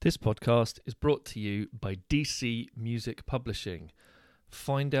This podcast is brought to you by DC Music Publishing.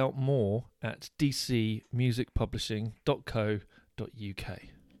 Find out more at dcmusicpublishing.co.uk.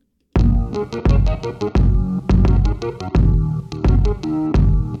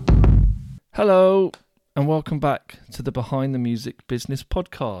 Hello, and welcome back to the Behind the Music Business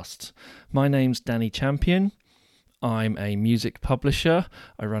podcast. My name's Danny Champion. I'm a music publisher.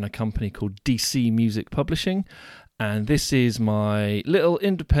 I run a company called DC Music Publishing, and this is my little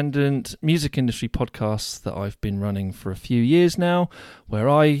independent music industry podcast that I've been running for a few years now, where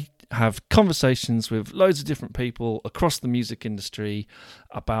I have conversations with loads of different people across the music industry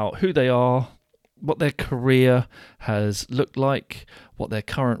about who they are, what their career has looked like, what their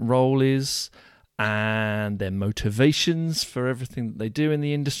current role is, and their motivations for everything that they do in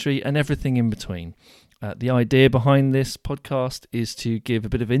the industry and everything in between. The idea behind this podcast is to give a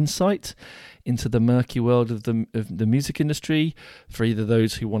bit of insight into the murky world of the music industry for either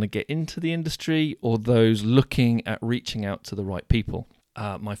those who want to get into the industry or those looking at reaching out to the right people.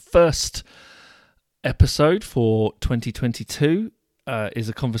 My first episode for 2022 is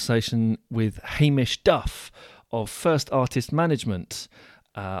a conversation with Hamish Duff of First Artist Management.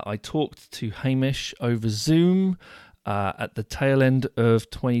 I talked to Hamish over Zoom at the tail end of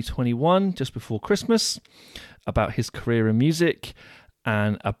 2021, just before Christmas, about his career in music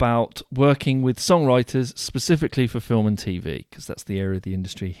and about working with songwriters specifically for film and TV, because that's the area of the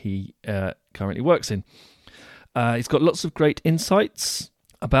industry he currently works in. He's got lots of great insights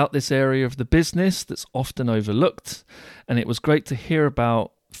about this area of the business that's often overlooked, and it was great to hear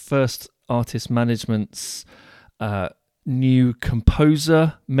about First Artist Management's new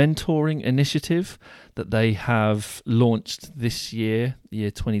composer mentoring initiative that they have launched this year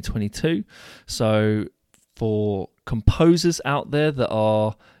 2022. So for composers out there that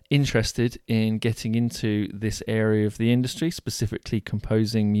are interested in getting into this area of the industry, specifically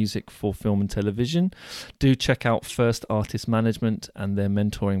composing music for film and television, do check out First Artist Management and their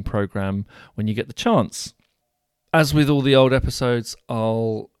mentoring program when you get the chance. As with all the old episodes,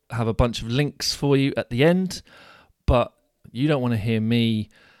 I'll have a bunch of links for you at the end, but you don't want to hear me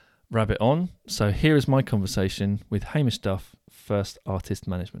rabbit on. So here is my conversation with Hamish Duff, First Artist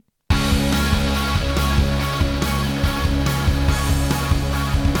Management.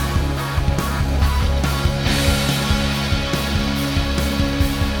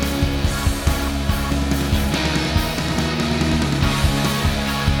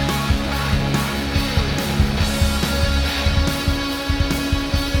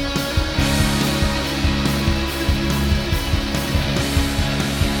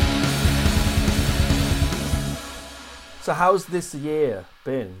 So how's this year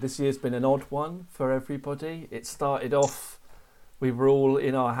been? This year's been an odd one for everybody. It started off, we were all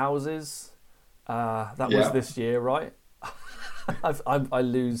in our houses. That was this year, right? I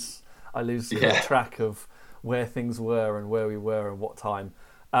lose track of where things were and where we were and what time.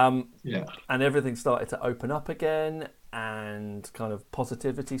 And everything started to open up again, and kind of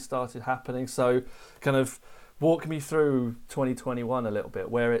positivity started happening. So kind of walk me through 2021 a little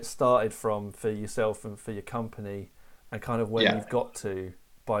bit, where it started from for yourself and for your company, and kind of where you've got to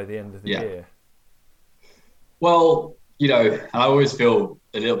by the end of the year. Well, I always feel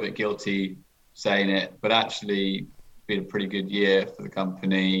a little bit guilty saying it, but actually it's been a pretty good year for the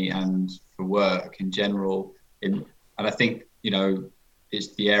company and for work in general. And I think,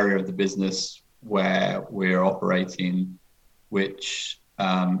 it's the area of the business where we're operating, which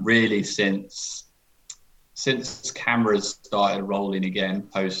really since cameras started rolling again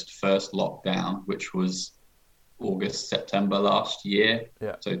post first lockdown, which was August, September last year,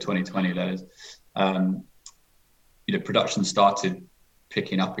 so 2020 that is, production started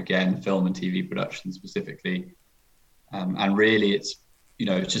picking up again, film and TV production specifically, and really it's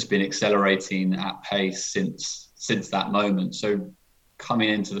just been accelerating at pace since that moment. So coming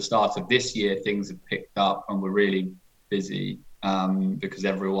into the start of this year, things have picked up and we're really busy because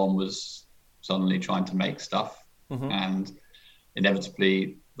everyone was suddenly trying to make stuff, and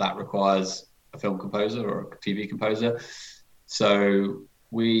inevitably that requires a film composer or a TV composer. So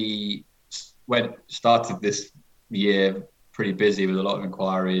we started this year pretty busy with a lot of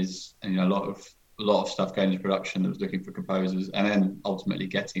inquiries and a lot of stuff going into production that was looking for composers, and then ultimately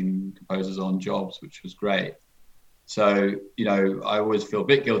getting composers on jobs, which was great. So I always feel a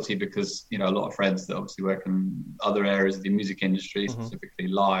bit guilty because a lot of friends that obviously work in other areas of the music industry, specifically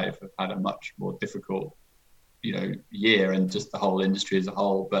live, have had a much more difficult year, and just the whole industry as a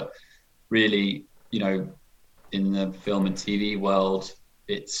whole. But really, in the film and TV world,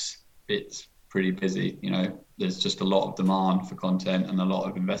 it's pretty busy. There's just a lot of demand for content and a lot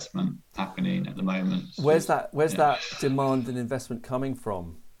of investment happening at the moment. Where's that demand and investment coming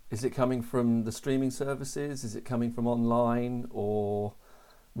from? Is it coming from the streaming services? Is it coming from online? Or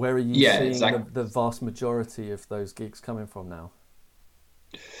where are you seeing exactly. the vast majority of those gigs coming from now?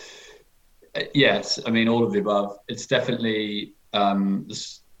 Yes, I mean all of the above. It's definitely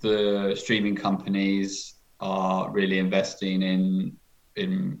the streaming companies are really investing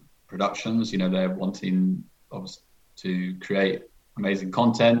in productions. You know, they're wanting obviously to create amazing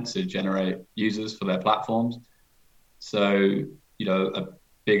content to generate users for their platforms. So, you know,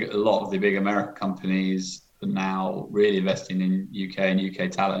 a lot of the big American companies are now really investing in UK and UK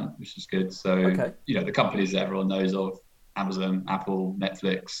talent, which is good. So, you know, the companies that everyone knows of, Amazon, Apple,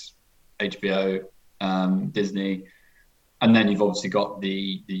 Netflix, HBO, Disney, and then you've obviously got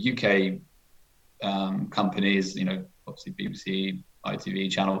the UK companies, you know, obviously BBC,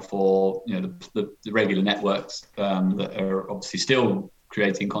 ITV, Channel 4, you know, the regular networks that are obviously still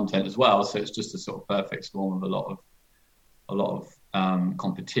creating content as well. So it's just a sort of perfect storm of a lot of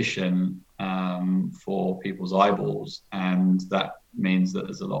competition for people's eyeballs, and that means that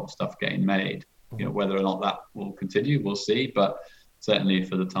there's a lot of stuff getting made. You know, whether or not that will continue, we'll see, but certainly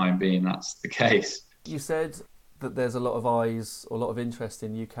for the time being, that's the case. You said that there's a lot of eyes or a lot of interest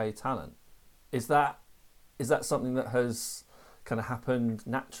in UK talent. Is that something that has kind of happened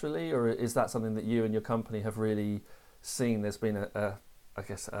naturally, or is that something that you and your company have really seen? There's been a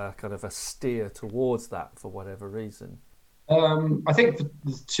kind of a steer towards that for whatever reason. I think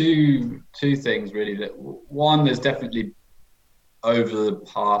there's two things really. That one, there's definitely over the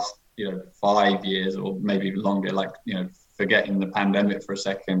past 5 years or maybe even longer, like, you know, forgetting the pandemic for a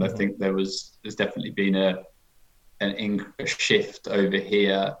second, I think there's definitely been a shift over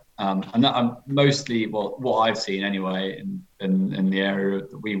here, and that I'm mostly, well, what I've seen anyway in the area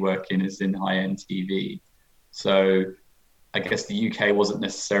that we work in is in high-end TV. So I guess the UK wasn't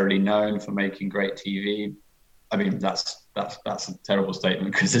necessarily known for making great TV. I mean, that's a terrible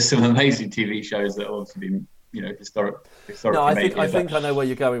statement, because there's some amazing TV shows that have also been, you know, historically. No, I think I know where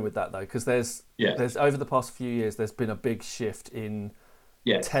you're going with that though, because there's over the past few years there's been a big shift in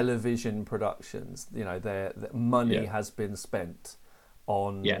television productions. You know, the money has been spent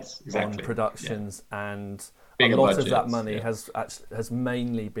on on productions, and bigger a lot budgets, of that money has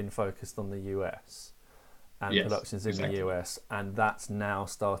mainly been focused on the US and productions in the US, and that's now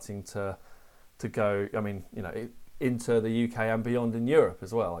starting to go. I mean, you know, into the UK and beyond in Europe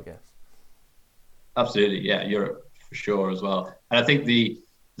as well, I guess. Absolutely, yeah, Europe for sure as well. And I think the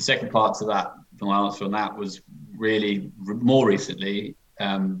second part to that, my answer on that, was really more recently.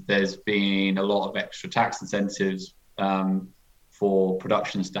 There's been a lot of extra tax incentives for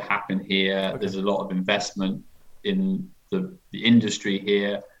productions to happen here. Okay. There's a lot of investment in the industry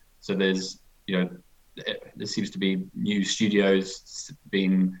here. So there's, you know, there seems to be new studios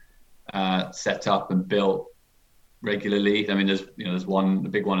being set up and built regularly. I mean, there's a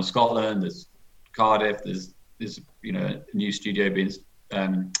big one in Scotland. There's Cardiff. There's you know, a new studio being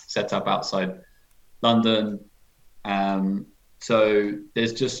set up outside London. So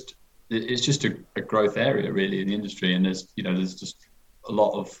it's just a growth area really in the industry, and there's just a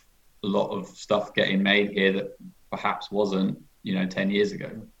lot of stuff getting made here that perhaps wasn't, you know, 10 years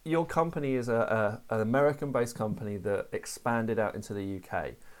ago. Your company is an American-based company that expanded out into the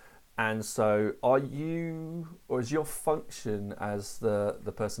UK. And so are you, or is your function as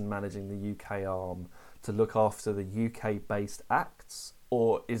the person managing the UK arm to look after the UK-based acts,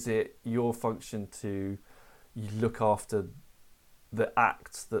 or is it your function to look after the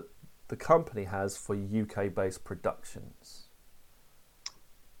acts that the company has for UK-based productions?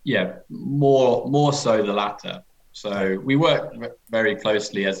 Yeah, more so the latter. So we work very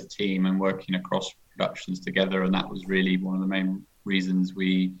closely as a team and working across productions together, and that was really one of the main reasons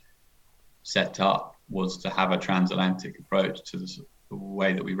we set up, was to have a transatlantic approach to the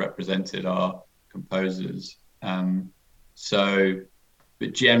way that we represented our composers. But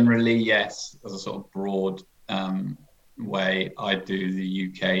generally, yes, as a sort of broad way, I do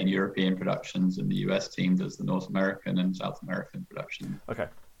the UK and European productions, and the US team does the North American and South American production. Okay.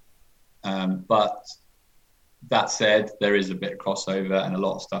 But that said, there is a bit of crossover, and a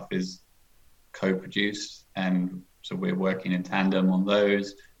lot of stuff is co-produced, and so we're working in tandem on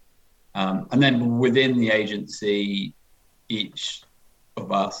those. And then within the agency, each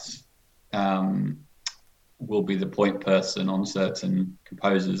of us will be the point person on certain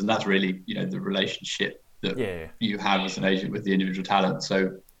composers, and that's really, you know, the relationship that you have as an agent with the individual talent.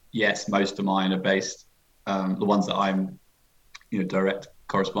 So yes, most of mine are based, the ones that I'm, you know, direct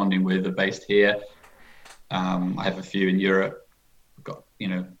corresponding with are based here. I have a few in Europe. I've got, you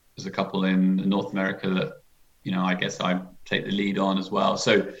know, there's a couple in North America that, you know, I guess I take the lead on as well.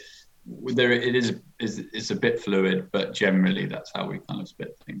 So there it is it's a bit fluid, but generally that's how we kind of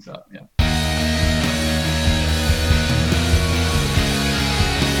split things up. Yeah.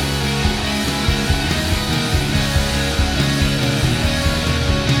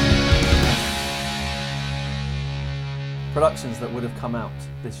 Productions that would have come out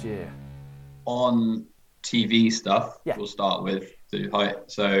this year on TV stuff. Yeah. We'll start with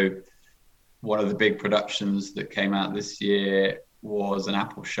so one of the big productions that came out this year was an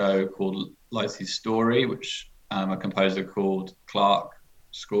Apple show called Life's Story, which a composer called Clark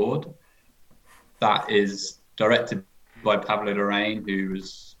scored. That is directed by Pablo Larraín, who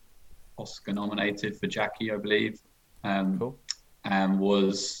was Oscar nominated for Jackie, I believe. Cool. And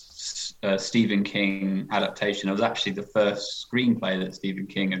was a Stephen King adaptation. It was actually the first screenplay that Stephen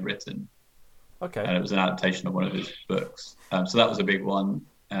King had written. Okay. And it was an adaptation of one of his books. So that was a big one.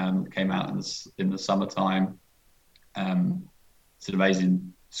 Came out in the summertime. It's an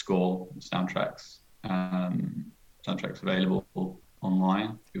amazing score, soundtracks. Soundtracks available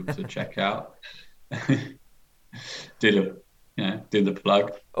online for people to check out. do the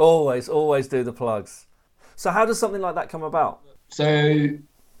plug. Always do the plugs. So how does something like that come about? So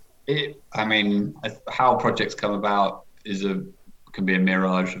how projects come about can be a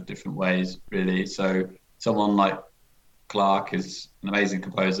mirage of different ways, really. So someone like Clark is an amazing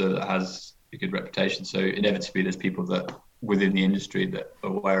composer that has a good reputation. So inevitably there's people that within the industry that are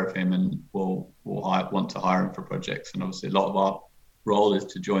aware of him and will want to hire him for projects. And obviously a lot of our role is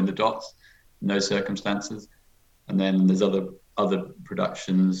to join the dots in those circumstances. And then there's other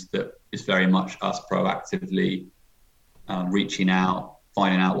productions that is very much us proactively reaching out,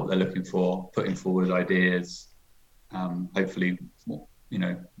 finding out what they're looking for, putting forward ideas. Hopefully,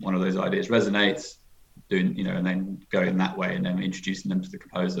 one of those ideas resonates, and then going that way, and then introducing them to the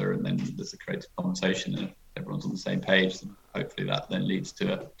composer, and then there's a creative conversation, and if everyone's on the same page, then hopefully that then leads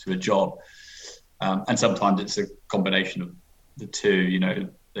to a job. And sometimes it's a combination of the two.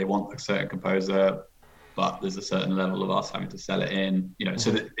 They want a certain composer, but there's a certain level of us having to sell it in.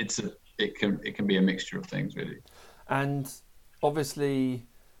 So that it can be a mixture of things, really. And obviously,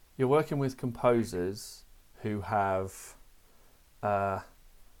 you're working with composers who have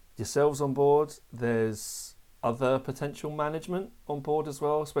yourselves on board. There's other potential management on board as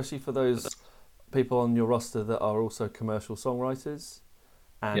well, especially for those people on your roster that are also commercial songwriters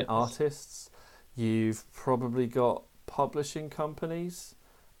and artists. You've probably got publishing companies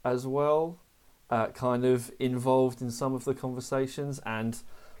as well, kind of involved in some of the conversations, and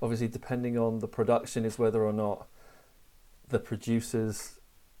obviously depending on the production is whether or not the producers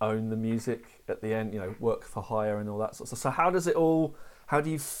own the music at the end, work for hire and all that sort of stuff. So how do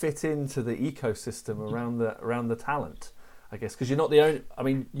you fit into the ecosystem around the talent, I guess? Because you're not the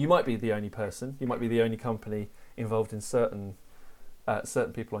only, you might be the only person, you might be the only company involved in certain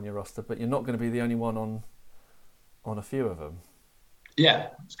people on your roster, but you're not going to be the only one on a few of them. Yeah,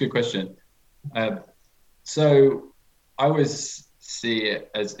 it's a good question. So I always see it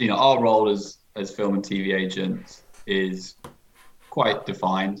as, our role as film and TV agents is quite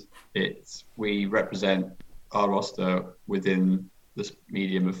defined. We represent our roster within this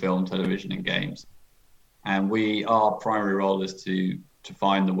medium of film, television, and games, and our primary role is to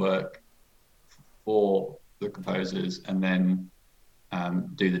find the work for the composers and then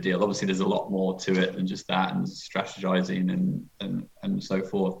do the deal. Obviously, there's a lot more to it than just that, and strategizing and so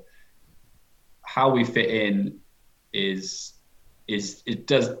forth. How we fit in is it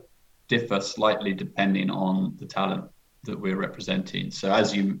does differ slightly depending on the talent that we're representing. So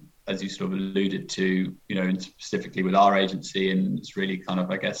as you sort of alluded to, specifically with our agency, and it's really kind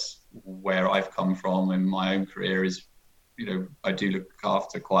of, I guess, where I've come from in my own career is, I do look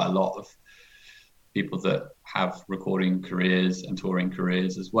after quite a lot of people that have recording careers and touring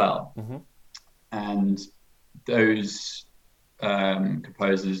careers as well. Mm-hmm. And those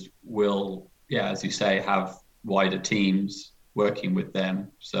composers will, as you say, have wider teams working with them.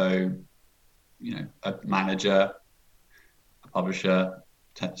 So, a manager, a publisher,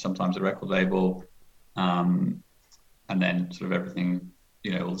 sometimes a record label, and then sort of everything,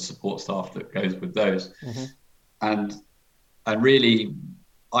 all the support staff that goes with those. Mm-hmm. And really,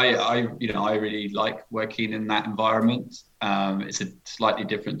 I really like working in that environment. It's a slightly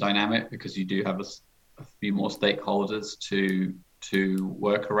different dynamic because you do have a few more stakeholders to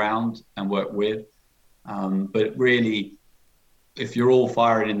work around and work with. But really, if you're all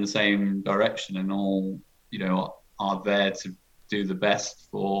firing in the same direction and all, are there to do the best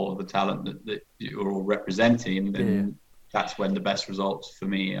for the talent that you're all representing, then that's when the best results for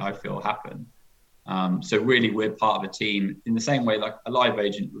me, I feel, happen. So really, we're part of a team in the same way like a live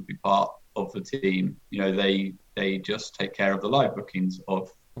agent would be part of the team. They just take care of the live bookings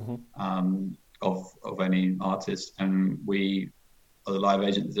of of any artist, and we are the live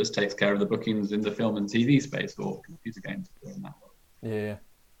agent that just takes care of the bookings in the film and TV space or computer games in that world. Yeah.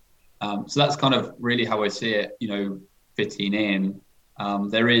 So that's kind of really how I see it, fitting in.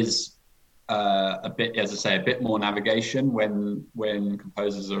 There is a bit, as I say, a bit more navigation when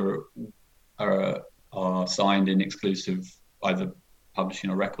composers are signed in exclusive either publishing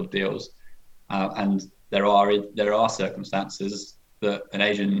or record deals, and there are circumstances that an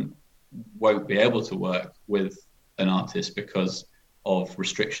agent won't be able to work with an artist because of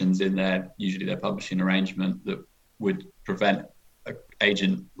restrictions in usually their publishing arrangement that would prevent an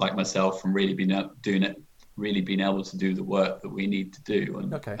agent like myself from really being able to do the work that we need to do.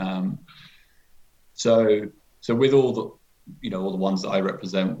 And okay. So with all the all the ones that I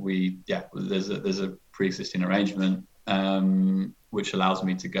represent, there's a pre-existing arrangement which allows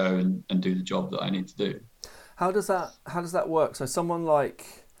me to go and do the job that I need to do. How does that work? So someone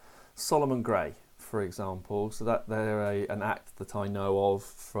like Solomon Gray, for example, so that they're an act that I know of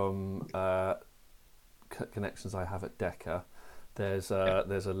from connections I have at Decca. There's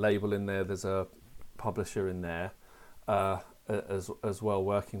a label in there. There's a publisher in there as well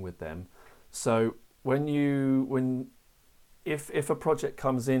working with them. So if a project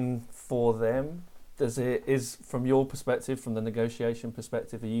comes in for them, is from your perspective, from the negotiation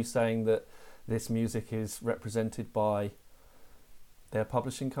perspective, are you saying that this music is represented by their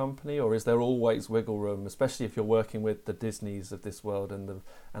publishing company, or is there always wiggle room, especially if you're working with the Disneys of this world and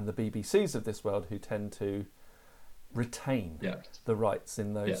the BBCs of this world, who tend to retain the rights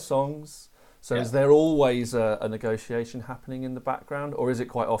in those songs? So is there always a negotiation happening in the background, or is it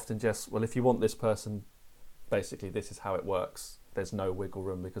quite often just, well, if you want this person, basically this is how it works, there's no wiggle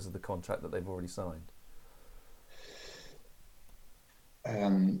room because of the contract that they've already signed?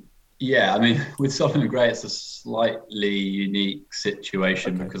 I mean, with Solomon Gray, it's a slightly unique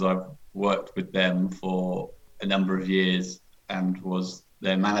situation because I've worked with them for a number of years and was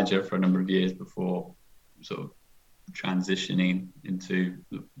their manager for a number of years before sort of transitioning into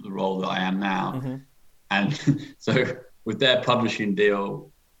the role that I am now. Mm-hmm. And so with their publishing deal,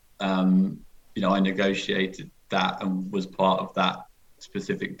 I negotiated that and was part of that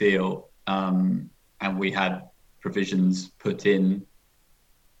specific deal. And we had provisions put in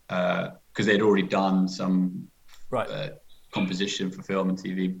because they'd already done some composition for film and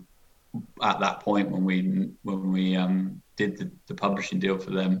TV at that point when we did the publishing deal for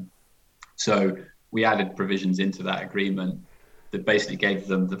them. So we added provisions into that agreement that basically gave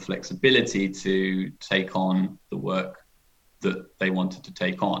them the flexibility to take on the work that they wanted to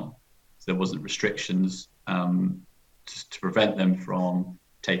take on. So there wasn't restrictions to prevent them from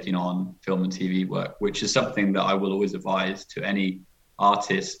taking on film and TV work, which is something that I will always advise to any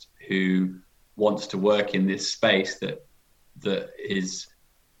artist who wants to work in this space that is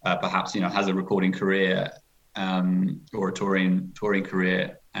perhaps has a recording career or a touring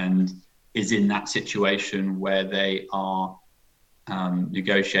career and is in that situation where they are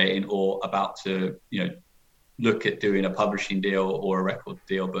negotiating or about to look at doing a publishing deal or a record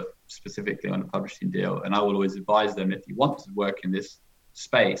deal, but specifically on a publishing deal. And I will always advise them, if you want to work in this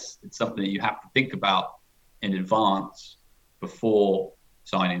space, it's something that you have to think about in advance before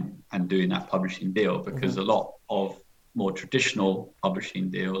signing and doing that publishing deal, because a lot of more traditional publishing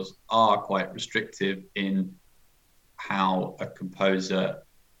deals are quite restrictive in how a composer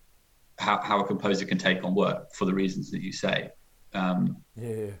can take on work for the reasons that you say.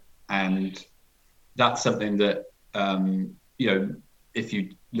 And that's something that if you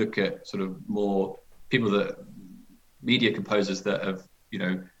look at sort of more media composers that have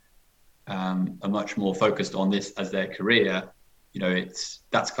are much more focused on this as their career,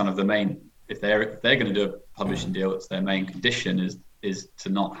 that's kind of the main, if they're going to do a publishing deal, it's their main condition is to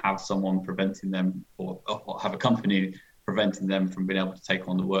not have someone preventing them or have a company preventing them from being able to take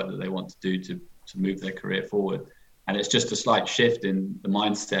on the work that they want to do to move their career forward. And it's just a slight shift in the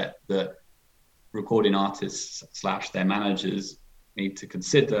mindset that recording artists / their managers need to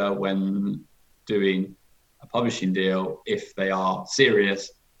consider when doing a publishing deal, if they are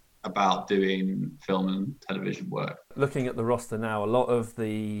serious about doing film and television work. Looking at the roster now, a lot of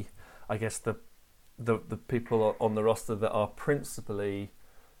the people on the roster that are principally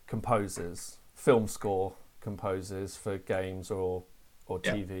composers, film score composers for games or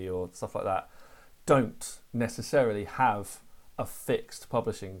TV or stuff like that, don't necessarily have a fixed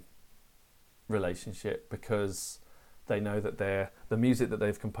publishing relationship, because they know that the music that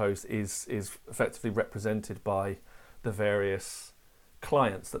they've composed is effectively represented by the various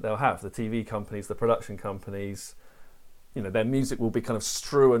clients that they'll have, the TV companies, the production companies. Their music will be kind of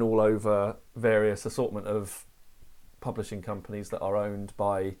strewn all over various assortment of publishing companies that are owned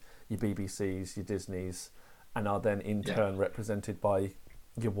by your BBCs, your Disneys, and are then in turn represented by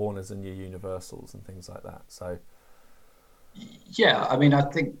your Warners and your Universals and things like that. So, yeah, I mean, I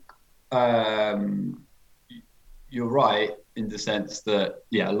think you're right in the sense that,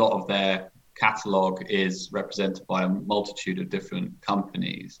 a lot of their catalogue is represented by a multitude of different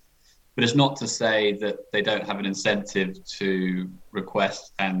companies. But it's not to say that they don't have an incentive to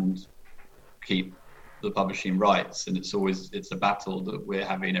request and keep the publishing rights. And it's a battle that we're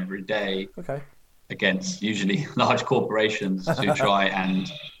having every day against usually large corporations to try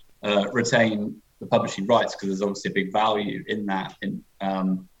and retain the publishing rights, because there's obviously a big value in that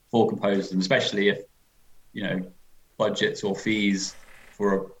for composers, and especially if, budgets or fees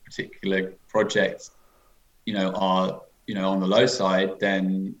for a particular project, are on the low side,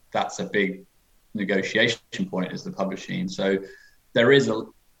 then that's a big negotiation point, is the publishing. So there is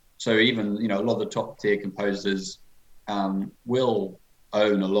even a lot of the top tier composers will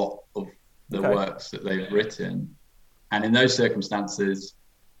own a lot of the works that they've written, and in those circumstances,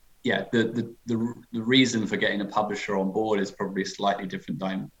 the reason for getting a publisher on board is probably a slightly different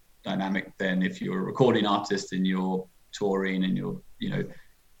dynamic than if you're a recording artist and you're touring and you're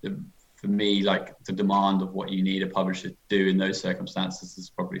for me, like, the demand of what you need a publisher to do in those circumstances is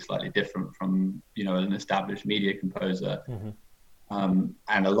probably slightly different from, an established media composer. And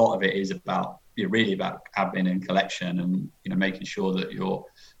a lot of it is about, really about admin and collection and, making sure that you're,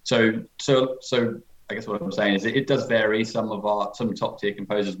 so I guess what I'm saying is it does vary. Some top tier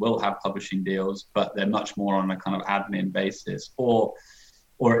composers will have publishing deals, but they're much more on a kind of admin basis, or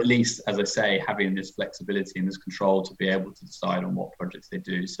at least, as I say, having this flexibility and this control to be able to decide on what projects they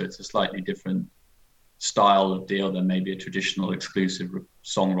do. So it's a slightly different style of deal than maybe a traditional exclusive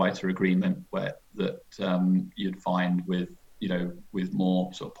songwriter agreement you'd find with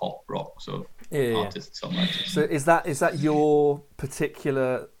more sort of pop rock sort of artists, songwriters. So is that your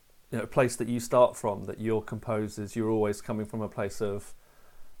particular place that you start from, that your composers, you're always coming from a place of,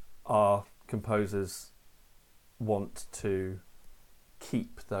 our composers want to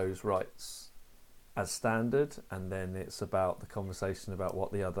keep those rights as standard, and then it's about the conversation about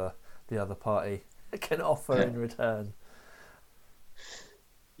what the other party can offer in return?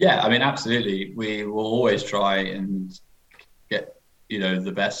 I mean, absolutely, we will always try and get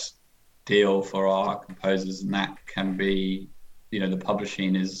the best deal for our composers, and that can be the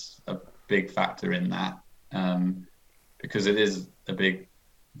publishing is a big factor in that, because it is a big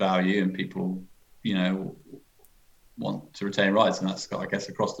value and people want to retain rights, and that's, I guess,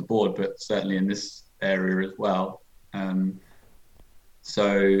 across the board, but certainly in this area as well.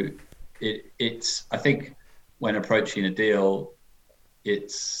 So it's I think when approaching a deal,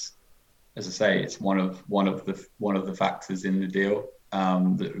 it's, as I say, it's one of the factors in the deal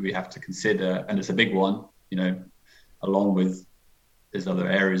that we have to consider, and it's a big one, along with there's other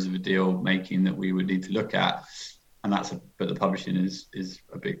areas of a deal making that we would need to look at, and but the publishing is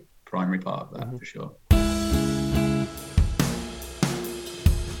a big primary part of that, for sure.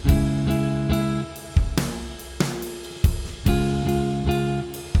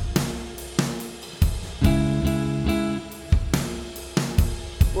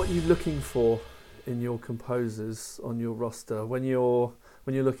 Looking for in your composers on your roster when you're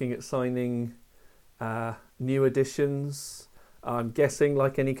looking at signing new additions? I'm guessing,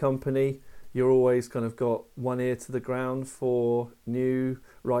 like any company, you're always kind of got one ear to the ground for new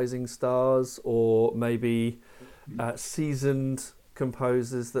rising stars, or maybe seasoned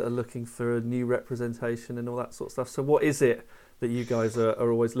composers that are looking for a new representation and all that sort of stuff. So what is it that you guys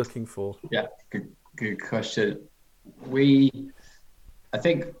are always looking for? Good question. I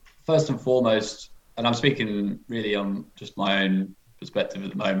think, first and foremost, and I'm speaking really on just my own perspective at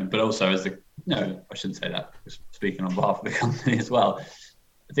the moment, but also I shouldn't say that, speaking on behalf of the company as well.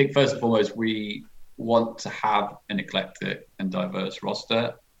 I think first and foremost, we want to have an eclectic and diverse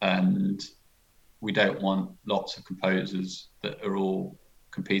roster, and we don't want lots of composers that are all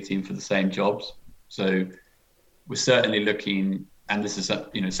competing for the same jobs. So we're certainly looking, and this is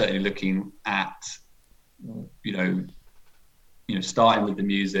certainly looking at starting with the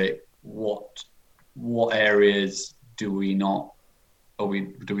music, what areas do we not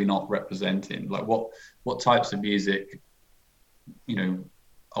represent in? Like what types of music,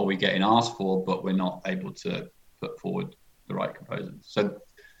 are we getting asked for, but we're not able to put forward the right composers? So,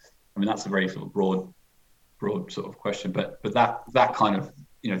 I mean, that's a very sort of broad sort of question, but that kind of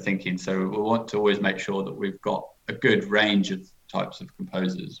thinking. So we want to always make sure that we've got a good range of types of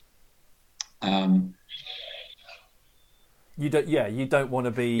composers. You don't want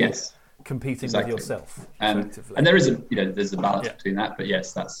to be competing with yourself. And there is there's a balance between that, but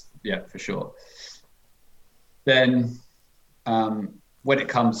yes, that's for sure. then when it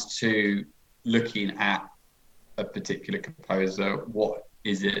comes to looking at a particular composer, what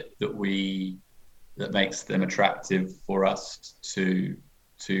is it that makes them attractive for us to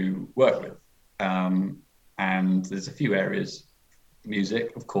work with? And there's a few areas.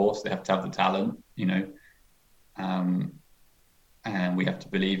 Music, of course, they have to have the talent, and we have to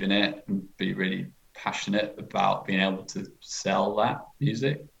believe in it and be really passionate about being able to sell that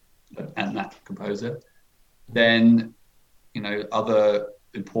music and that composer. Then, other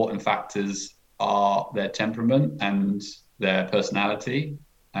important factors are their temperament and their personality.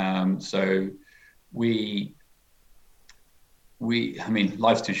 So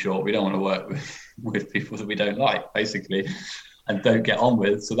life's too short. We don't want to work with people that we don't like, basically, and don't get on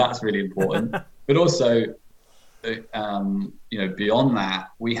with. So that's really important. But also, beyond that,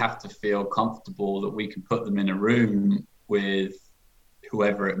 we have to feel comfortable that we can put them in a room with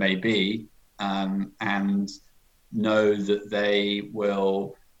whoever it may be, and know that they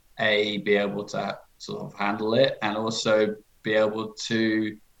will be able to sort of handle it, and also be able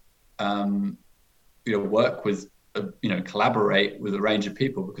to work with collaborate with a range of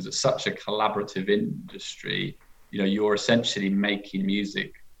people, because it's such a collaborative industry. You're essentially making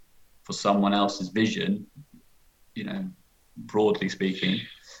music for someone else's vision, broadly speaking,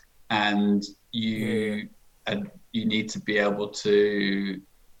 and you need to be able to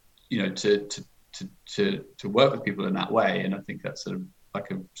to work with people in that way. And I think that's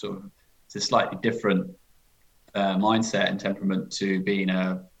it's a slightly different mindset and temperament to being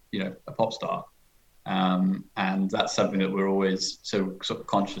a pop star, and that's something that we're always so sort of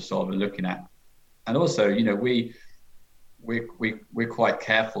conscious of and looking at. And also, we're quite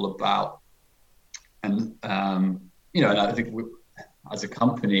careful about, and and I think as a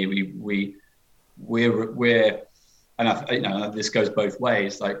company, we're and this goes both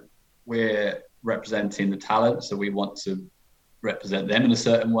ways. Like, we're representing the talent, so we want to represent them in a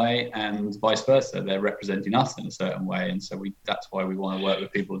certain way, and vice versa. They're representing us in a certain way, and so that's why we want to work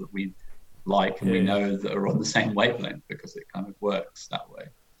with people that we like and we know that are on the same wavelength, because it kind of works that way.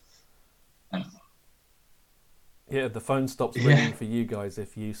 The phone stops ringing for you guys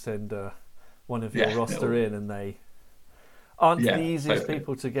if you send one of your roster in and they aren't the easiest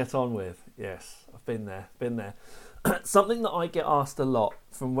people to get on with. Yes, I've been there. Something that I get asked a lot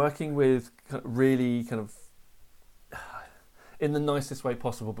from working with really kind of, in the nicest way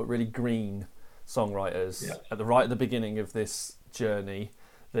possible, but really green songwriters at the beginning of this journey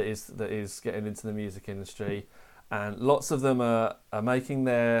that is getting into the music industry, and lots of them are making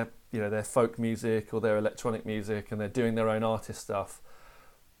their folk music or their electronic music, and they're doing their own artist stuff.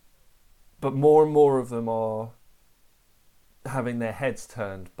 But more and more of them are having their heads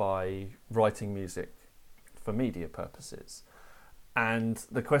turned by writing music for media purposes. And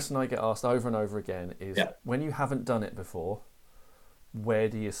the question I get asked over and over again is, when you haven't done it before, where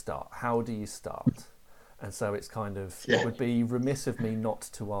do you start? How do you start? And so it's kind of, it would be remiss of me not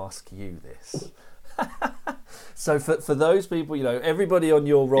to ask you this. So for those people, everybody on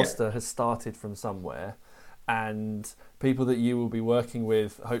your roster has started from somewhere, and people that you will be working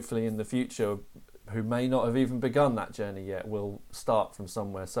with, hopefully in the future, who may not have even begun that journey yet, will start from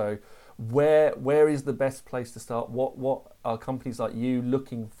somewhere. So where is the best place to start? What are companies like you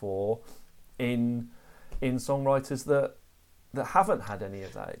looking for in songwriters that haven't had any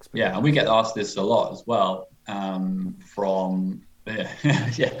of that experience? Yeah, and we get asked this a lot as well, from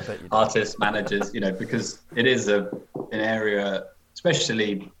artists, managers, because it is an area,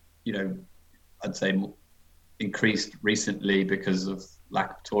 especially, I'd say increased recently because of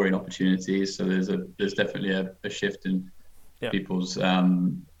lack of touring opportunities. So there's definitely a shift in people's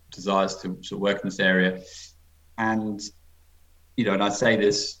desires to work in this area. And, and I say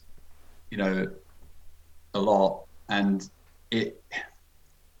this, a lot, and it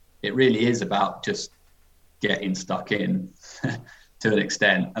really is about just getting stuck in to an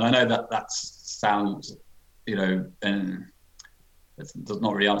extent. And I know that sounds, and it's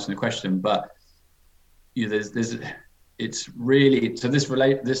not really answering the question, but it's really, so this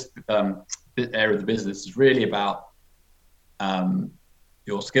area of the business is really about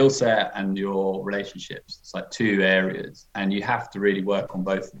your skill set and your relationships. It's like two areas, and you have to really work on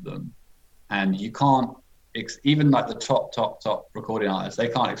both of them. And you can't, even like the top recording artists, they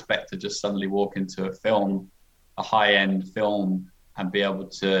can't expect to just suddenly walk into a high-end film, and be able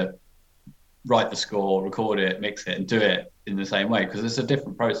to write the score, record it, mix it, and do it in the same way, because it's a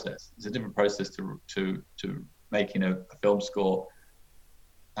different process. It's a different process to making a film score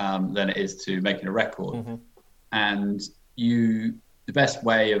than it is to making a record. Mm-hmm. And the best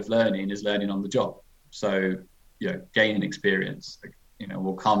way of learning is learning on the job. So, gaining experience,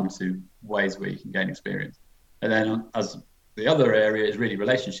 we'll come to ways where you can gain experience. And then as the other area is really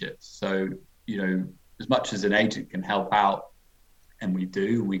relationships. So, as much as an agent can help out, and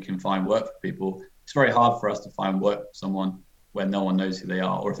we can find work for people, it's very hard for us to find work for someone when no one knows who they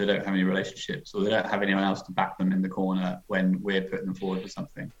are, or if they don't have any relationships, or they don't have anyone else to back them in the corner when we're putting them forward for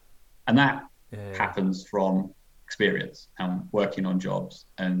something. And that happens from experience and working on jobs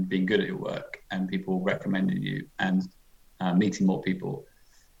and being good at your work and people recommending you and meeting more people.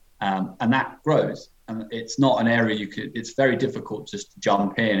 And that grows. And it's not an area it's very difficult just to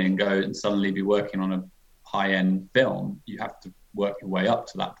jump in and go and suddenly be working on a high-end film. You have to work your way up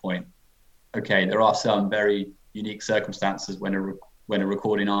to that point. Okay, there are some very unique circumstances when a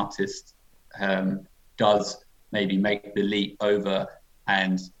recording artist does maybe make the leap over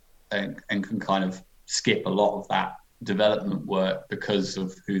and can kind of skip a lot of that development work because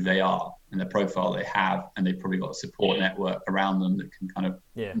of who they are and the profile they have, and they've probably got a support network around them that can kind of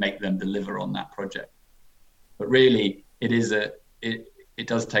make them deliver on that project. But really, it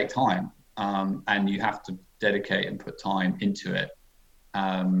does take time, and you have to dedicate and put time into it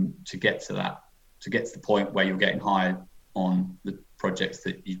to get to the point where you're getting hired on the projects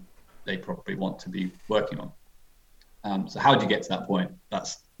that they probably want to be working on. So how do you get to that point?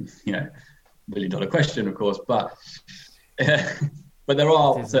 That's $1 million question, of course, but there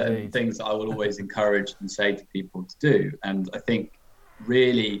are certain things that I will always encourage and say to people to do. And I think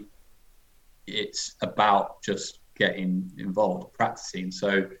really it's about just getting involved, practicing.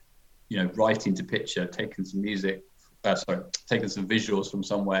 So, writing to picture, taking some visuals from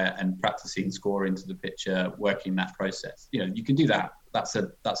somewhere and practicing scoring to the picture, working that process. You can do that. That's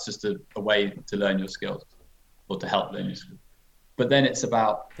just a way to learn your skills, or to help learn your skills. But then it's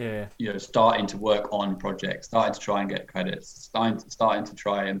about starting to work on projects, starting to try and get credits, starting to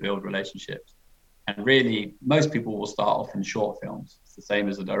try and build relationships. And really, most people will start off in short films. It's the same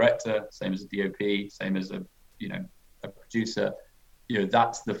as a director, same as a DOP, same as a producer.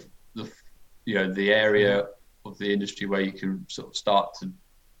 That's the area of the industry where you can sort of start to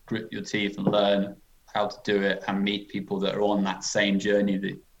grit your teeth and learn how to do it and meet people that are on that same journey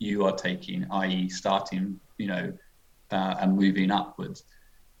that you are taking, i.e. starting, and moving upwards.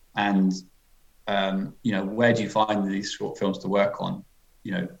 And, where do you find these short films to work on?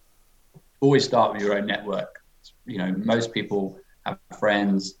 Always start with your own network. Most people have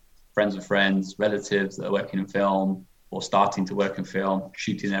friends of friends, relatives that are working in film or starting to work in film,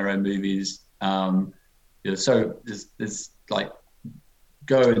 shooting their own movies. So there's like,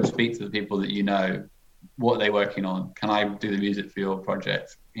 go and speak to the people that what are they working on? Can I do the music for your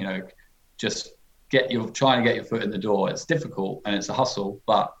project? Just trying to get your foot in the door. It's difficult and it's a hustle,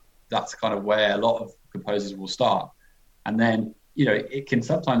 but that's kind of where a lot of composers will start. And then, it can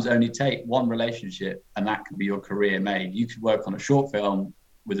sometimes only take one relationship and that can be your career made. You could work on a short film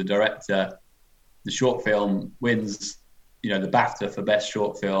with a director. The short film wins, the BAFTA for best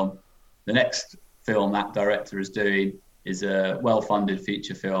short film. The next film that director is doing is a well-funded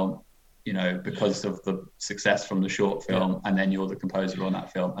feature film, because of the success from the short film, and then you're the composer on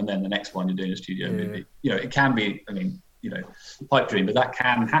that film, and then the next one you're doing a studio movie. It can be, pipe dream, but that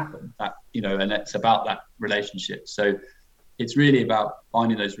can happen. That and it's about that relationship. So it's really about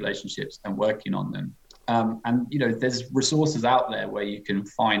finding those relationships and working on them. And there's resources out there where you can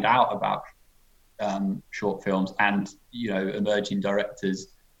find out about short films and emerging directors.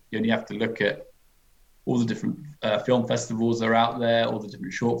 You only have to look at all the different film festivals that are out there, all the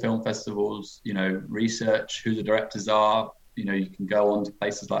different short film festivals, research who the directors are. You can go on to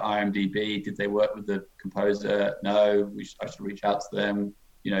places like IMDb. Did they work with the composer? No, I should reach out to them.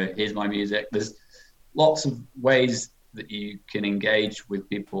 Here's my music. There's lots of ways that you can engage with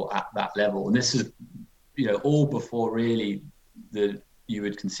people at that level. And this is, all before really you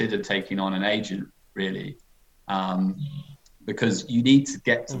would consider taking on an agent, really. Because you need to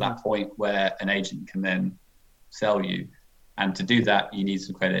get to that point where an agent can then sell you. And to do that, you need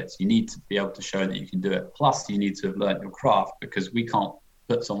some credits. You need to be able to show that you can do it. Plus, you need to have learned your craft, because we can't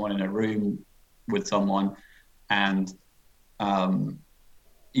put someone in a room with someone and, on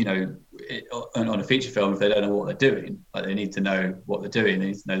a feature film, if they don't know what they're doing. Like, they need to know what they're doing. They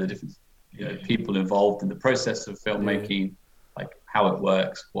need to know the different people involved in the process of filmmaking, like how it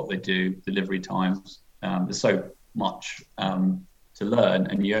works, what they do, delivery times. There's so much to learn,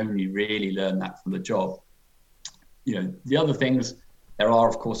 and you only really learn that from the job. The other things, there are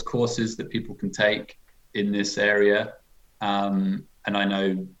of course courses that people can take in this area, and I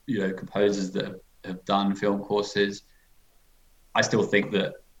know composers that have done film courses. I still think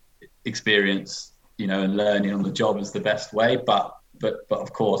that experience and learning on the job is the best way, but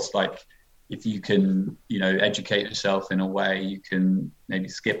of course, like, if you can educate yourself in a way, you can maybe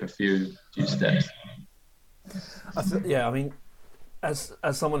skip a few steps. Yeah, I mean, as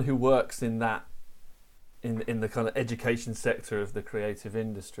someone who works in that in the kind of education sector of the creative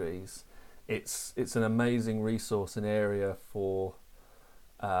industries, it's an amazing resource and area for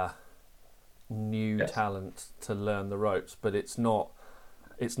new talent to learn the ropes, but it's not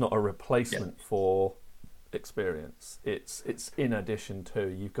a replacement for experience. It's in addition to.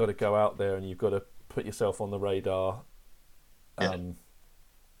 You've got to go out there and you've got to put yourself on the radar.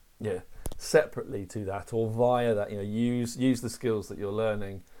 Separately to that or via that, use the skills that you're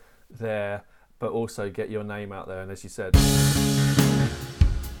learning there, but also get your name out there. And as you said,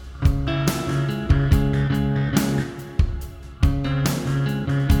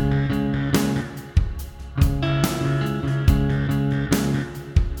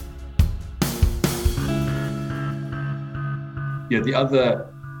 the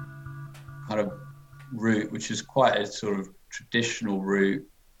other kind of route, which is quite a sort of traditional route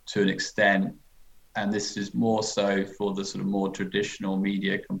to an extent, and this is more so for the sort of more traditional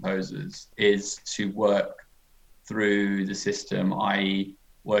media composers, is to work through the system, i.e.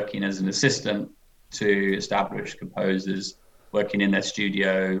 working as an assistant to established composers, working in their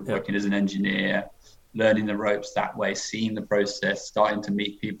studio, working as an engineer, learning the ropes that way, seeing the process, starting to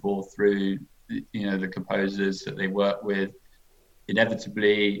meet people through the composers that they work with.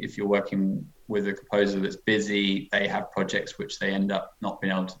 Inevitably, if you're working with a composer that's busy, they have projects which they end up not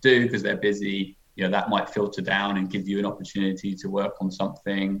being able to do because they're busy. That might filter down and give you an opportunity to work on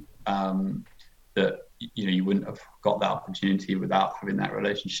something that you wouldn't have got that opportunity without having that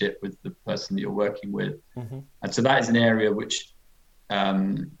relationship with the person that you're working with. And so that is an area which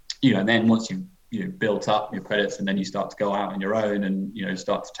and then once you've built up your credits, and then you start to go out on your own and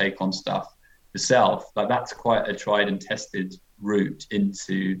start to take on stuff yourself, like that's quite a tried and tested route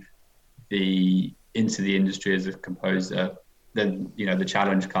into the industry as a composer. Then the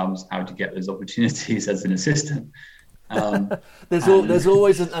challenge comes how to get those opportunities as an assistant. There's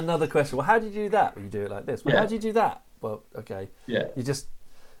always another question. Well, how do you do that? Well, you do it like this. Well, how do you do that? Well, okay. Yeah. You just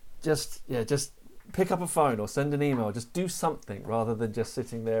pick up a phone or send an email. Just do something rather than just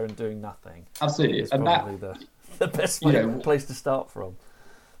sitting there and doing nothing. Absolutely, it's probably the best place to start from.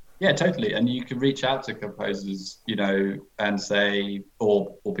 Yeah, totally. And you can reach out to composers, and say,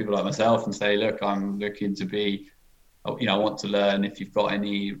 or people like myself, and say, look, I'm looking to be, I want to learn. If you've got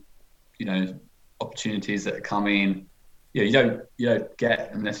any, opportunities that are coming, you don't get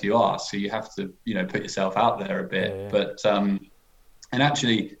unless you ask. So you have to, put yourself out there a bit. Yeah. But and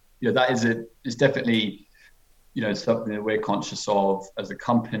actually, that is definitely, something that we're conscious of as a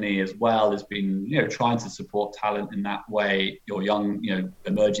company as well, has been, trying to support talent in that way, or young,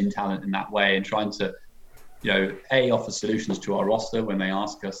 emerging talent in that way, and trying to, offer solutions to our roster when they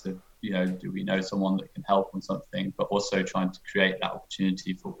ask us if, do we know someone that can help on something, but also trying to create that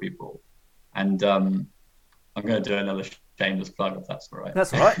opportunity for people. And I'm going to do another shameless plug, if that's all right.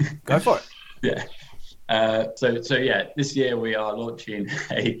 That's all right. Go for it. Yeah. So this year we are launching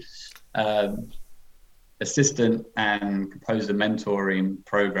a assistant and composer mentoring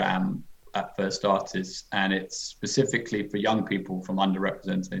program at First Artists, and it's specifically for young people from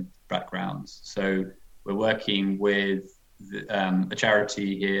underrepresented backgrounds. So we're working with a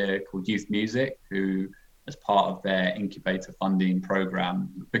charity here called Youth Music, who, as part of their incubator funding program,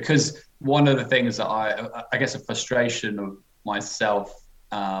 because one of the things that I guess a frustration of myself,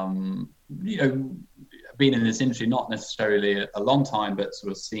 being in this industry, not necessarily a long time, but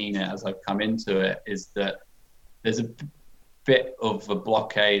sort of seeing it as I've come into it, is that there's a bit of a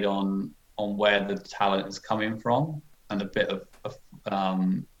blockade on where the talent is coming from, and a bit of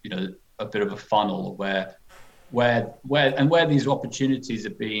a bit of a funnel where these opportunities are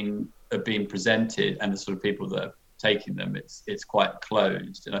being presented, and the sort of people that are taking them, it's quite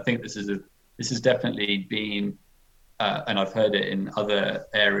closed. And I think this is definitely been, and I've heard it in other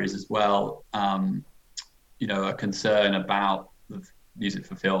areas as well, a concern about the music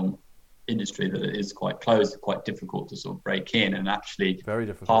for film industry, that it is quite closed, quite difficult to sort of break in. And actually, very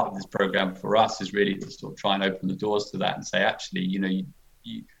difficult. Part of this program for us is really to sort of try and open the doors to that and say, actually,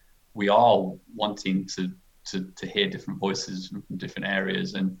 we are wanting to hear different voices from different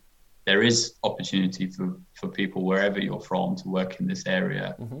areas, and there is opportunity for people wherever you're from to work in this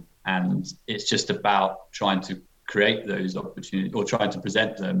area. And it's just about trying to create those opportunities, or trying to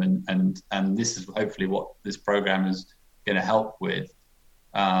present them, and this is hopefully what this program is going to help with.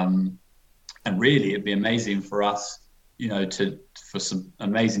 And really, it'd be amazing for us, for some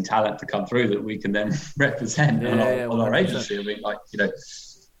amazing talent to come through that we can then represent on our agency. I mean,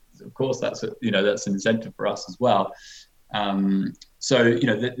 of course, that's an incentive for us as well. So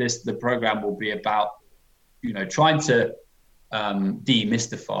the program will be about, trying to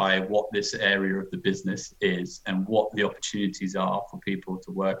demystify what this area of the business is and what the opportunities are for people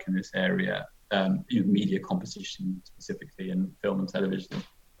to work in this area, media composition specifically, and film and television.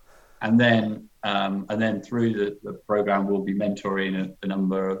 And then through the program, we'll be mentoring a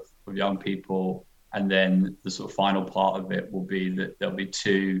number of young people. And then the sort of final part of it will be that there'll be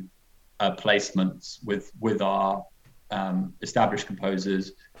 2 placements with our established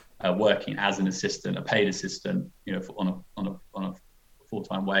composers working as an assistant, a paid assistant, on a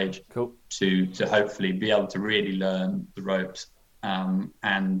full-time wage. Cool. to hopefully be able to really learn the ropes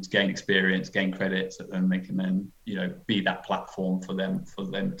and gain experience, gain credits, and they can then be that platform for them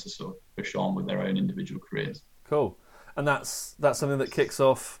to sort of push on with their own individual careers. Cool. And that's something that kicks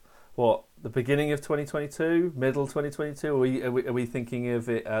off the beginning of 2022, middle 2022? Are we thinking of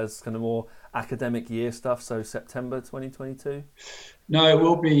it as kind of more academic year stuff, so September 2022? No, it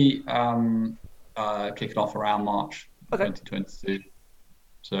will be kicking off around March 2022.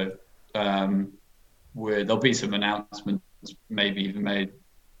 So there'll be some announcements, maybe even made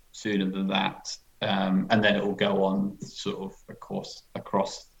sooner than that, and then it will go on sort of across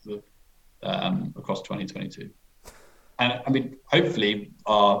 2022. And I mean, hopefully,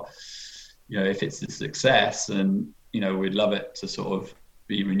 if it's a success, and we'd love it to sort of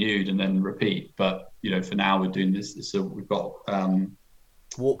be renewed and then repeat. But for now, we're doing this. So we've got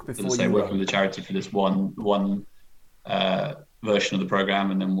walk before you working with the charity for this one version of the program,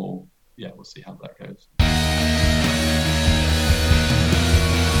 and then we'll see how that goes.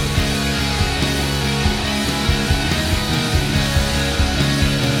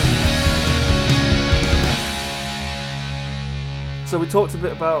 So we talked a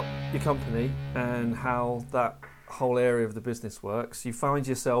bit about your company and how that whole area of the business works. You find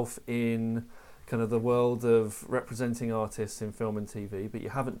yourself in kind of the world of representing artists in film and TV, but you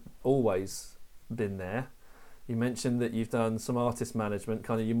haven't always been there. You mentioned that you've done some artist management,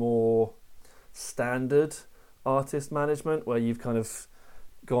 kind of your more standard artist management, where you've kind of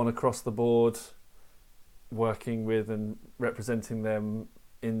gone across the board working with and representing them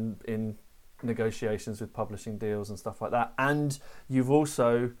in negotiations with publishing deals and stuff like that. And you've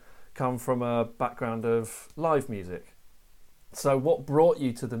also come from a background of live music. So what brought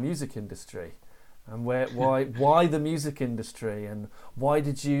you to the music industry, and why the music industry, and why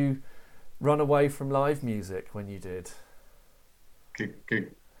did you run away from live music when you did? Good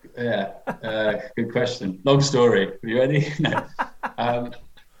question. Long story. Are you ready? No.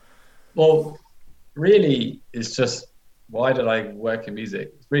 Well, really, it's just, why did I work in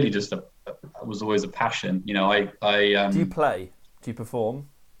music? It's really just it was always a passion. Do you play? Do you perform?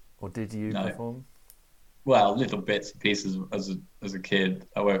 Or did you perform? Well, little bits and pieces as a kid.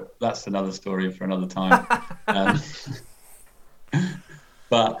 That's another story for another time.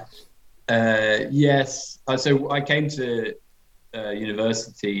 But yes, so I came to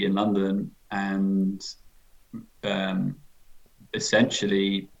university in London, and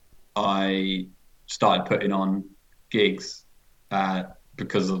essentially I started putting on gigs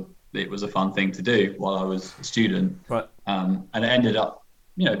because it was a fun thing to do while I was a student. Right. And it ended up,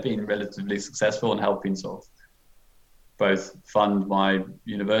 being relatively successful and helping sort of both fund my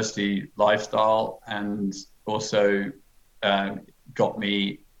university lifestyle, and also got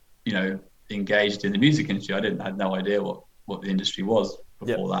me, engaged in the music industry. I had no idea what the industry was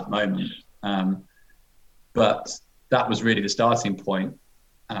before that moment. But that was really the starting point.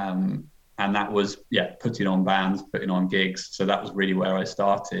 And that was, putting on bands, putting on gigs. So that was really where I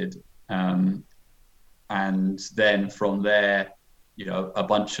started. And then from there, a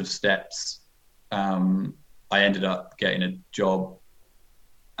bunch of steps. I ended up getting a job.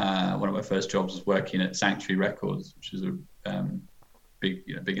 One of my first jobs was working at Sanctuary Records, which was a big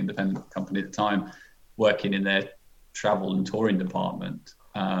independent company at the time, working in their travel and touring department.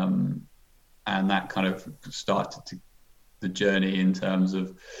 And that kind of started the journey in terms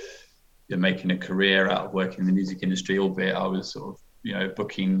of making a career out of working in the music industry, albeit I was sort of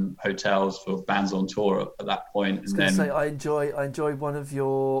booking hotels for bands on tour at that point. I enjoy one of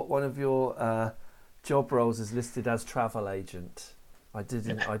your job roles is listed as travel agent. I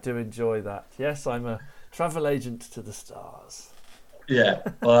do enjoy that. Yes, I'm a travel agent to the stars. Yeah,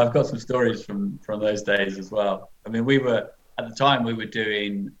 well, I've got some stories from those days as well. I mean, we were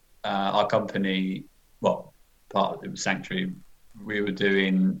doing our company. Well, it was Sanctuary. We were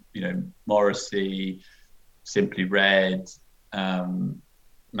doing Morrissey, Simply Red,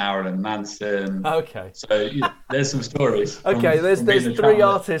 Marilyn Manson. Okay. So there's some stories. Okay, there's 3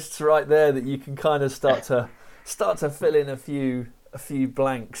 artists right there that you can kind of start to fill in a few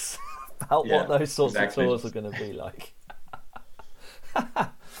blanks about what those sorts of tours are going to be like.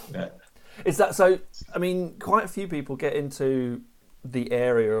 Yeah. Is that so? I mean, quite a few people get into the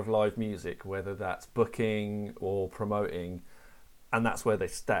area of live music, whether that's booking or promoting, and that's where they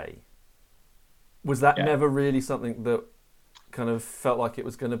stay. Was that never really something that kind of felt like it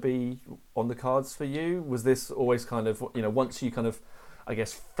was going to be on the cards for you? Was this always kind of, once you kind of, I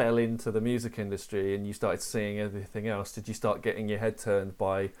guess, fell into the music industry and you started seeing everything else, did you start getting your head turned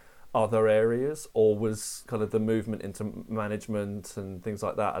by other areas, or was kind of the movement into management and things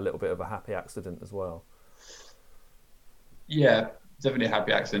like that a little bit of a happy accident as well? Yeah, definitely a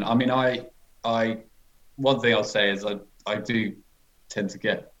happy accident. I mean, I one thing I'll say is I do tend to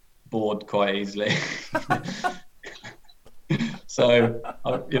get bored quite easily. So,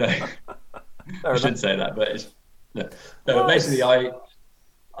 I shouldn't say that, but it's basically I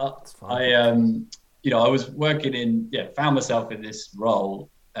was working found myself in this role,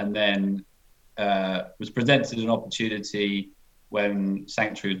 and then was presented an opportunity when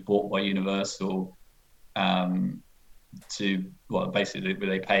Sanctuary was bought by Universal basically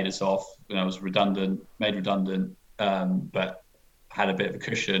they paid us off when I was made redundant, but had a bit of a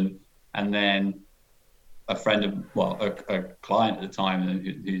cushion. And then a client at the time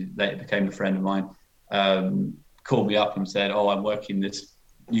who later became a friend of mine, called me up and said, "Oh, I'm working this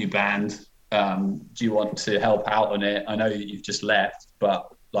new band. Do you want to help out on it? I know you've just left, but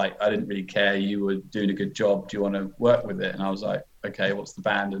I didn't really care. You were doing a good job. Do you want to work with it?" And I was like, "Okay, what's the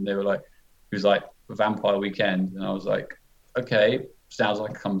band?" And they were like, "It was like Vampire Weekend." And I was like, "Okay, sounds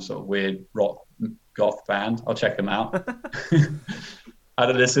like some sort of weird rock goth band. I'll check them out." Had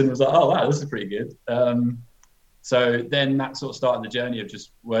a listen, was like, "Oh wow, this is pretty good." So then that sort of started the journey of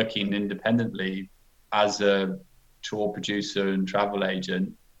just working independently as a tour producer and travel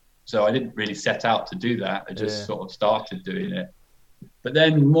agent. So I didn't really set out to do that. I just sort of started doing it. But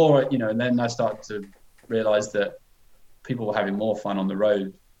then and then I started to realize that people were having more fun on the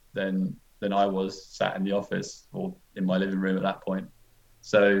road than I was sat in the office or in my living room at that point.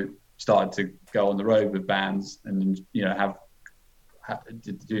 So started to go on the road with bands and,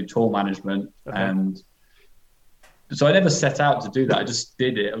 do tour management. Okay. And so I never set out to do that. I just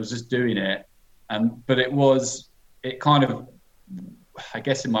did it. I was just doing it. But it kind of, I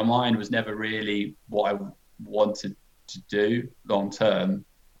guess in my mind, was never really what I wanted to do long term,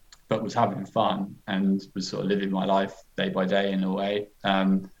 but was having fun and was sort of living my life day by day in a way.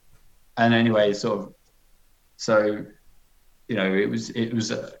 And anyway, it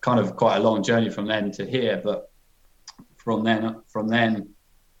was a kind of quite a long journey from then to here. But from then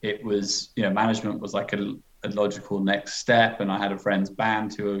it was, management was like a logical next step. And I had a friend's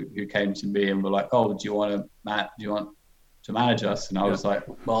band who came to me and were like, "Oh, do you want to manage us?" And I was like,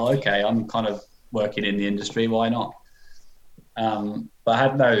 "Well, okay, I'm kind of working in the industry, why not?" But I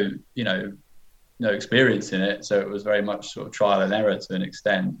had no experience in it, so it was very much sort of trial and error to an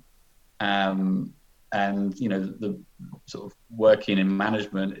extent. And the sort of working in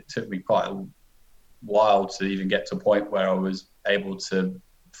management, it took me quite a while to even get to a point where I was able to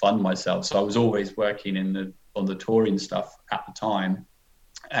fund myself. So I was always working on the touring stuff at the time,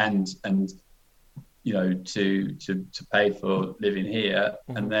 and to pay for living here.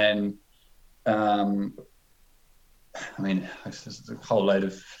 Mm-hmm. And then there's a whole load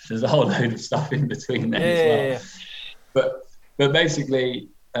of stuff in between there as well. Yeah. But basically,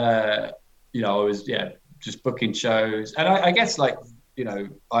 I was just booking shows, and I guess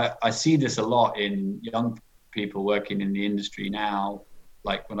I see this a lot in young people working in the industry now.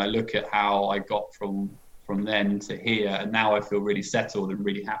 Like when I look at how I got from then to here, and now I feel really settled and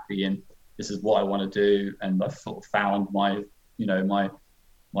really happy, and this is what I want to do, and I've sort of found my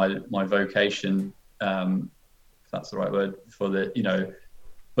vocation. If that's the right word for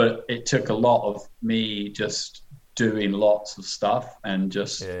but it took a lot of me just doing lots of stuff and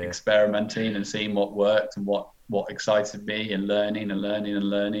just experimenting and seeing what worked and what excited me, and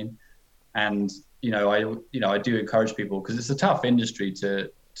learning. And I do encourage people, because it's a tough industry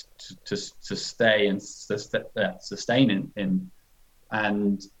to stay and sustain in.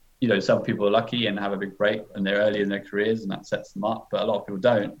 And some people are lucky and have a big break and they're early in their careers, and that sets them up, but a lot of people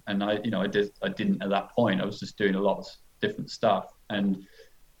don't. And I didn't at that point. I was just doing a lot of different stuff. And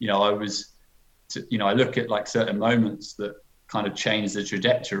I look at like certain moments that kind of changed the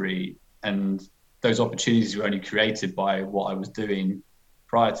trajectory, and those opportunities were only created by what I was doing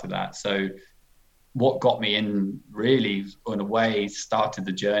prior to that. So what got me in really, in a way, started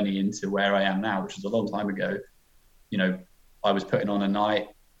the journey into where I am now, which was a long time ago. I was putting on a night,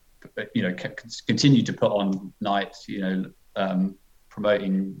 continued to put on nights,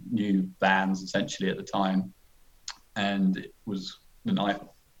 promoting new bands essentially at the time. And the night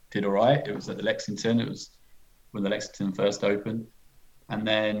did all right. It was at the Lexington. It was when the Lexington first opened. And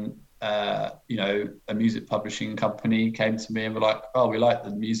then a music publishing company came to me and were like, "Oh, we like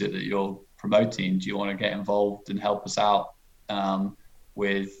the music that you're promoting. Do you want to get involved and help us out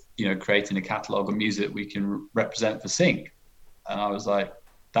with creating a catalogue of music we can represent for Sync?" And I was like,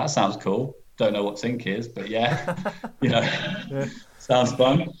 "That sounds cool. Don't know what Sync is, but yeah, yeah. Sounds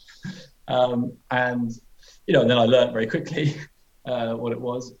fun." And then I learned very quickly what it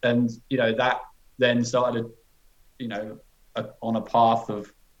was, and that then started on a path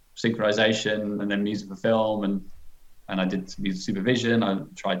of synchronization and then music for film, and I did music supervision. I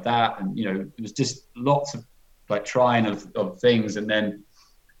tried that, and it was just lots of like trying of things, and then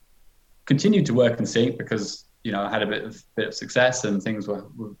continued to work in Sync because I had a bit of success and things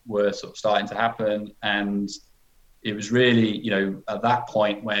were sort of starting to happen. And it was really at that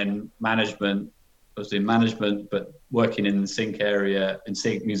point when I was doing management but working in the Sync area, in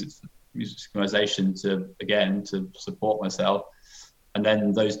Sync music synchronization to support myself. And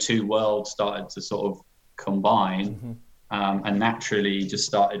then those two worlds started to sort of combine, and naturally just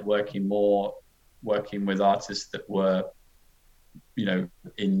started working with artists that were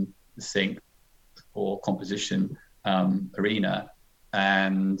in the Sync or composition arena,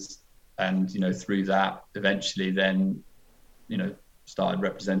 and through that eventually then started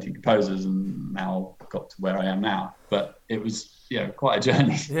representing composers, and now got to where I am now. But it was quite a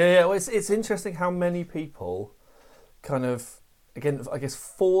journey. Yeah. Well, it's interesting how many people kind of, again, I guess,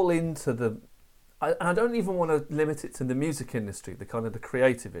 fall into the. I don't even want to limit it to the music industry, the kind of the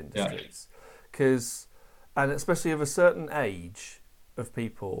creative industries, because, and especially of a certain age of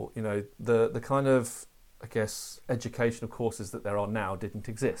people, the kind of, I guess, educational courses that there are now didn't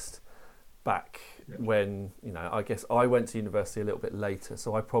exist back when, I guess I went to university a little bit later,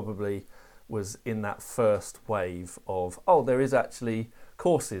 so I probably was in that first wave of, there is actually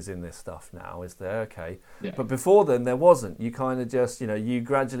courses in this stuff now, is there? Okay. Yeah. But before then there wasn't. You kind of just,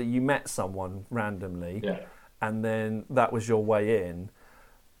 you met someone randomly, and then that was your way in.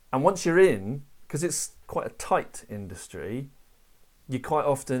 And once you're in, because it's quite a tight industry, you quite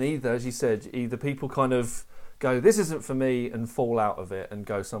often either, as you said, people kind of go, this isn't for me, and fall out of it and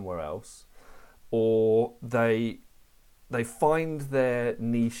go somewhere else, or they find their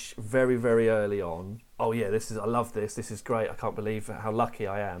niche very, very early on. Oh yeah, I love this. This is great. I can't believe how lucky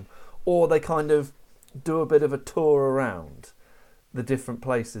I am. Or they kind of do a bit of a tour around the different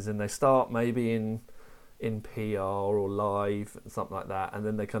places, and they start maybe in PR or live and something like that, and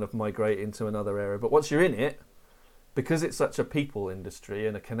then they kind of migrate into another area. But once you're in it, because it's such a people industry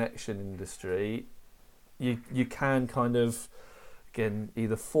and a connection industry, you can kind of, again,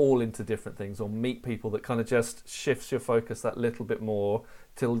 either fall into different things or meet people that kind of just shifts your focus that little bit more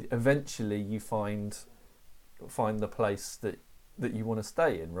till eventually you find the place that you want to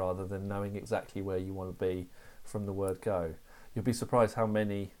stay in, rather than knowing exactly where you want to be from the word go. You'll be surprised how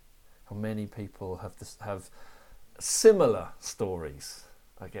many people have similar stories,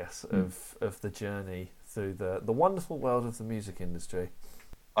 I guess, of the journey through the wonderful world of the music industry.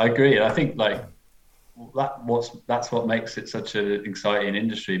 I agree. I think that's what makes it such an exciting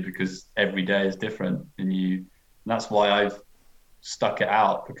industry, because every day is different, and that's why I've stuck it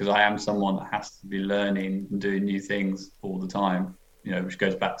out, because I am someone that has to be learning and doing new things all the time, which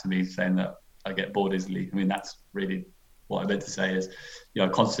goes back to me saying that I get bored easily. I mean, that's really what I meant to say is, I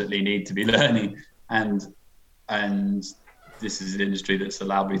constantly need to be learning, and this is an industry that's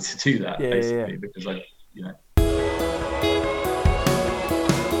allowed me to do that, basically, because I.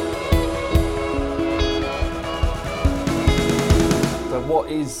 So what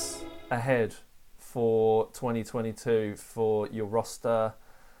is ahead for 2022 for your roster,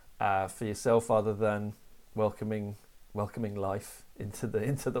 for yourself, other than welcoming life into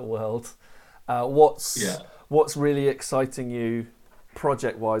the world? What's really exciting you,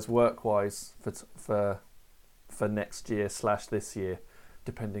 project-wise, work-wise, for next year / this year,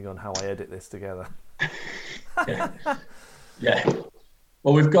 depending on how I edit this together? Yeah.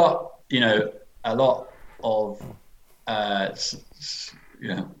 Well, we've got a lot of a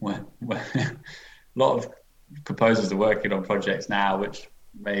lot of composers are working on projects now, which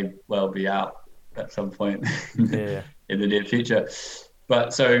may well be out at some point in the near future.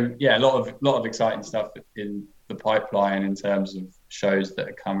 But so a lot of exciting stuff in the pipeline in terms of shows that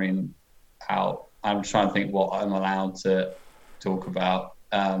are coming out. I'm trying to think what I'm allowed to talk about.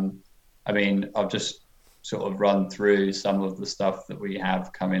 I mean, I've just sort of run through some of the stuff that we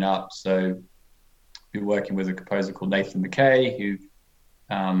have coming up. So we're working with a composer called Nathan McKay, who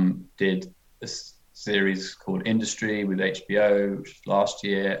did a series called Industry with HBO, which was last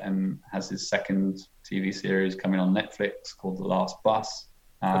year, and has his second TV series coming on Netflix called The Last Bus.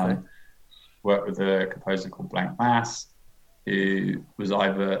 Worked with a composer called Blank Mass, who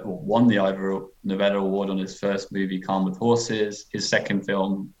won the Ivor Novello Award on his first movie, Calm with Horses. His second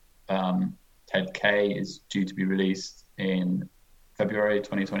film, Ted K, is due to be released in February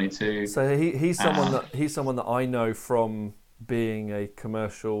 2022. So he's someone that I know from being a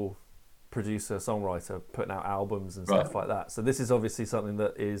commercial producer, songwriter, putting out albums and stuff like that. So this is obviously something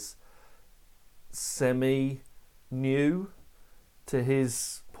that is semi-new to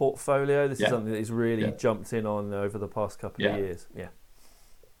his portfolio. This is something that he's really jumped in on over the past couple of years.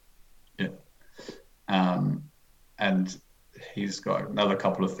 And he's got another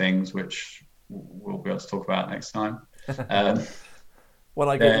couple of things which we'll be able to talk about next time. When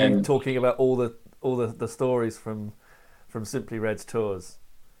I get you talking about all the stories from Simply Red's tours.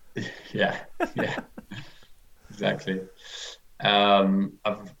 Exactly.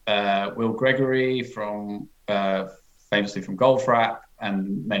 Will Gregory famously from Goldfrapp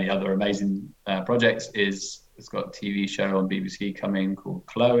and many other amazing projects has got a TV show on BBC coming called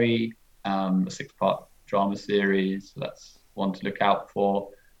Chloe, a 6-part drama series. So that's one to look out for.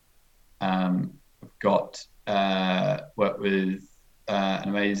 I've got worked with an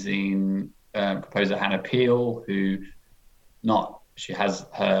amazing composer, Hannah Peel, she has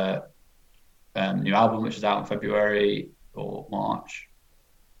her new album, which is out in February or March.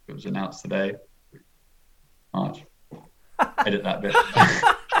 It was announced today. March. Edit that bit.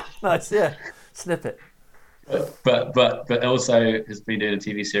 Nice, yeah. Snip it. But also has been doing a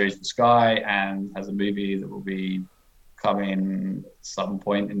TV series for Sky and has a movie that will be coming at some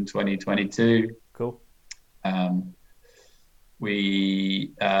point in 2022. Cool.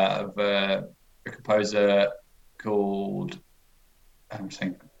 We have a composer called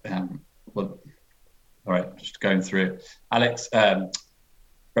all right, just going through Alex.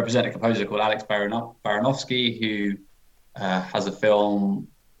 Represent a composer called Alex Baranovsky, who has a film,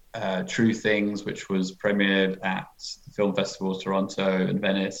 True Things, which was premiered at the film festivals Toronto and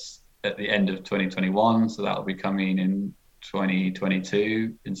Venice at the end of 2021. So that will be coming in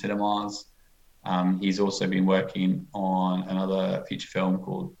 2022 in cinemas. He's also been working on another feature film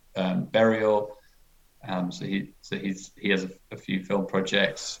called Burial. So he has a few film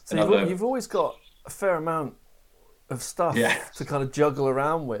projects. So you've always got a fair amount of stuff to kind of juggle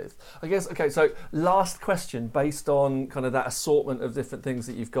around with, I guess. Okay, so last question, based on kind of that assortment of different things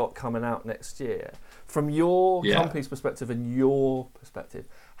that you've got coming out next year, from your company's perspective and your perspective,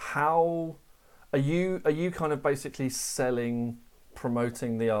 how are you kind of basically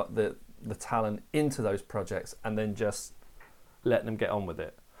promoting the talent into those projects and then just letting them get on with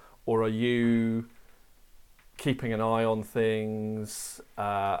it, or are you keeping an eye on things?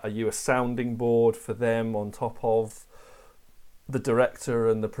 Are you a sounding board for them on top of the director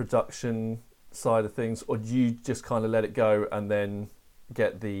and the production side of things, or do you just kind of let it go and then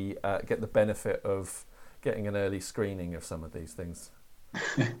get the benefit of getting an early screening of some of these things?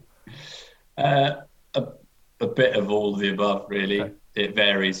 A bit of all of the above, really. Okay. It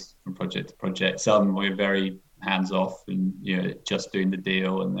varies from project to project. Some we're very hands off and just doing the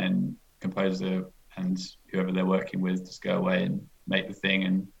deal, and then composer and whoever they're working with just go away and make the thing,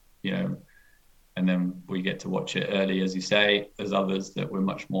 and and then we get to watch it early, as you say. There's others that we're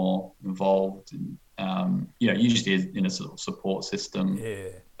much more involved in, usually in a sort of support system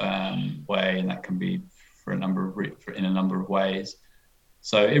way, and that can be in a number of ways.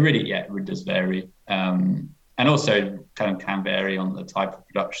 So it really does vary, and also kind of can vary on the type of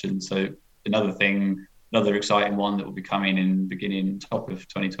production. So another exciting one that will be coming in top of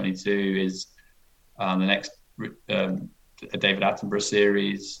 2022 is the next David Attenborough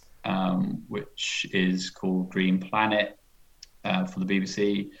series, which is called Green Planet for the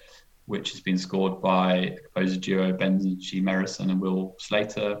BBC, which has been scored by composer duo Benji Merrison and Will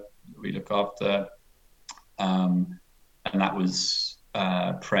Slater, that we look after. And that was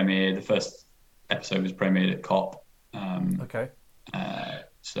premiered. The first episode was premiered at COP. Okay.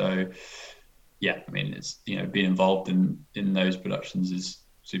 So, it's being involved in those productions is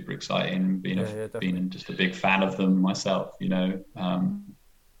super exciting. Being just a big fan of them myself,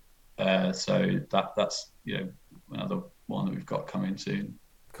 so that's another one that we've got coming soon.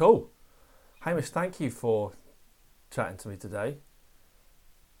 Cool. Hamish, thank you for chatting to me today.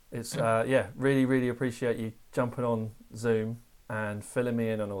 It's really, really appreciate you jumping on Zoom and filling me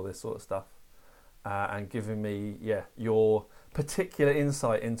in on all this sort of stuff, and giving me your particular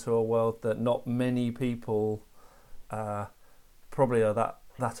insight into a world that not many people probably are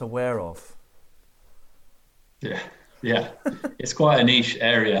that aware of. It's quite a niche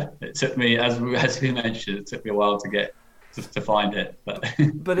area. It took me, as we mentioned, it took me a while to find it,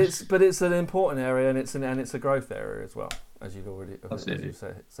 but it's an important area, and it's a growth area as well, as you've already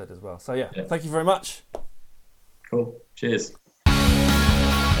said as well. So thank you very much. Cool. Cheers.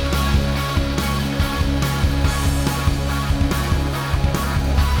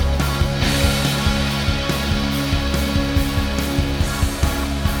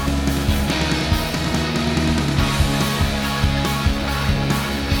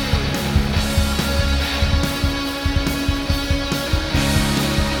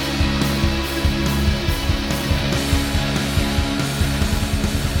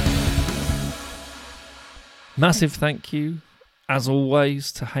 Massive thank you, as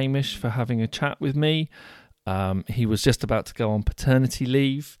always, to Hamish for having a chat with me. He was just about to go on paternity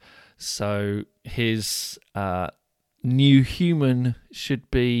leave, so his new human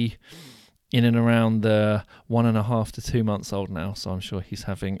should be in and around the 1.5 to 2 months old now, so I'm sure he's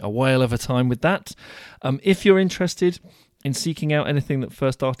having a whale of a time with that. If you're interested in seeking out anything that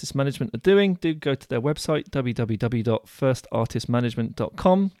First Artist Management are doing, do go to their website,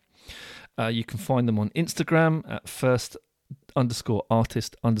 www.firstartistmanagement.com. You can find them on Instagram at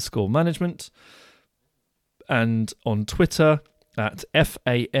first_artist_management and on Twitter at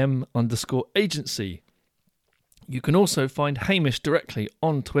FAM_agency. You can also find Hamish directly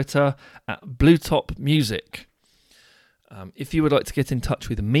on Twitter at Bluetop Music. If you would like to get in touch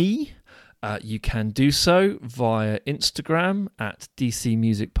with me, you can do so via Instagram at DC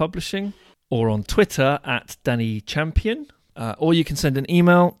Music Publishing or on Twitter at Danny Champion. Or you can send an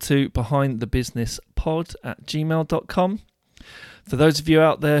email to behindthebusinesspod@gmail.com. For those of you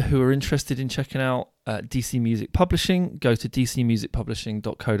out there who are interested in checking out DC Music Publishing, go to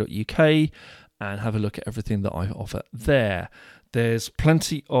dcmusicpublishing.co.uk and have a look at everything that I offer there. There's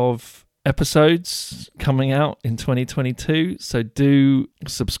plenty of episodes coming out in 2022, so do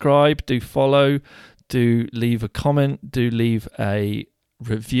subscribe, do follow, do leave a comment, do leave a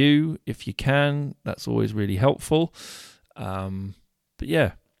review if you can. That's always really helpful. But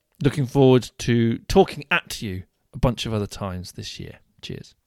yeah, looking forward to talking at you a bunch of other times this year. Cheers.